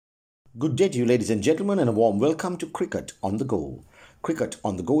Good day to you, ladies and gentlemen, and a warm welcome to Cricket on the Go. Cricket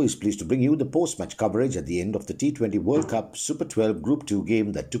on the Go is pleased to bring you the post-match coverage at the end of the T20 World Cup Super 12 Group 2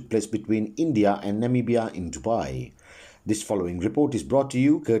 game that took place between India and Namibia in Dubai. This following report is brought to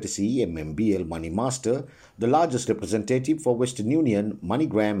you courtesy MMBL Money Master, the largest representative for Western Union,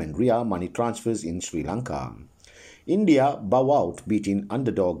 MoneyGram and Ria money transfers in Sri Lanka. India bow out beating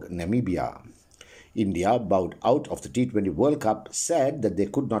underdog Namibia. India bowed out of the T20 World Cup, sad that they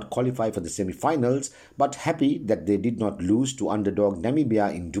could not qualify for the semi-finals, but happy that they did not lose to underdog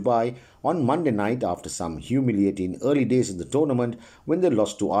Namibia in Dubai on Monday night after some humiliating early days in the tournament when they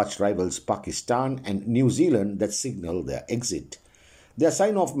lost to arch-rivals Pakistan and New Zealand that signalled their exit. Their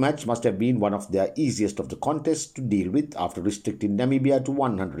sign-off match must have been one of their easiest of the contests to deal with after restricting Namibia to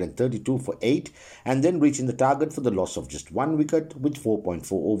 132 for 8 and then reaching the target for the loss of just one wicket with 4.4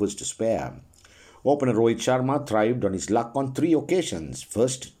 overs to spare. Opener Rohit Sharma thrived on his luck on three occasions,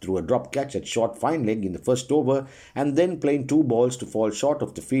 first through a drop catch at short fine leg in the first over and then playing two balls to fall short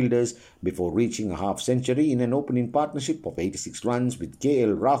of the fielders before reaching a half-century in an opening partnership of 86 runs with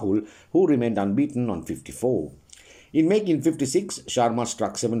KL Rahul, who remained unbeaten on 54. In making 56, Sharma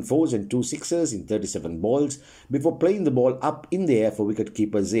struck 7 fours and 2 sixers in 37 balls before playing the ball up in the air for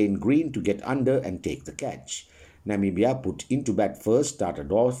wicketkeeper Zane Green to get under and take the catch. Namibia put into bat first,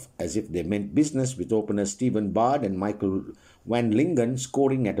 started off as if they meant business with openers Stephen Bard and Michael van Lingen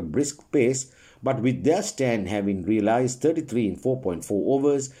scoring at a brisk pace, but with their stand having realised 33 in 4.4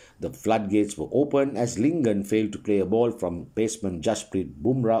 overs, the floodgates were open as Lingen failed to play a ball from paceman Jasprit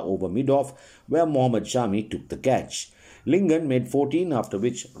Bumrah over mid-off, where Mohammad Shami took the catch. Lingen made 14, after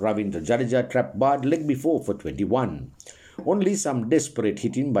which Ravindra Jadeja trapped Bard leg before for 21. Only some desperate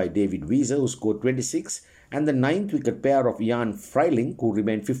hitting by David Weser, who scored 26, and the ninth wicket pair of Jan Freiling, who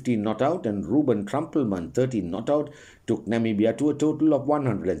remained 15 not out, and Ruben Trumpelman 13 not out, took Namibia to a total of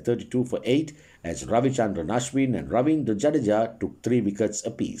 132 for 8 as Ravichandran Ashwin and Ravindra Jadeja took 3 wickets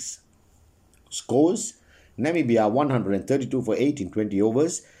apiece. Scores: Namibia 132 for 8 in 20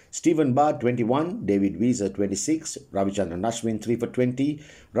 overs, Stephen Bard 21, David Weser 26, Ravichandran Ashwin 3 for 20,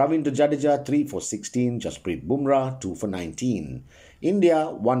 Ravindra Jadeja 3 for 16, Jasprit Bumrah 2 for 19. India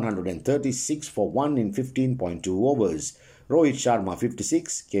 136 for 1 in 15.2 overs. Rohit Sharma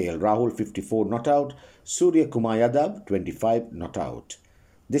 56, KL Rahul 54 not out, Surya Kumar Yadav 25 not out.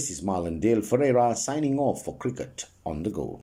 This is Marlon Dale Ferreira signing off for Cricket on the Go.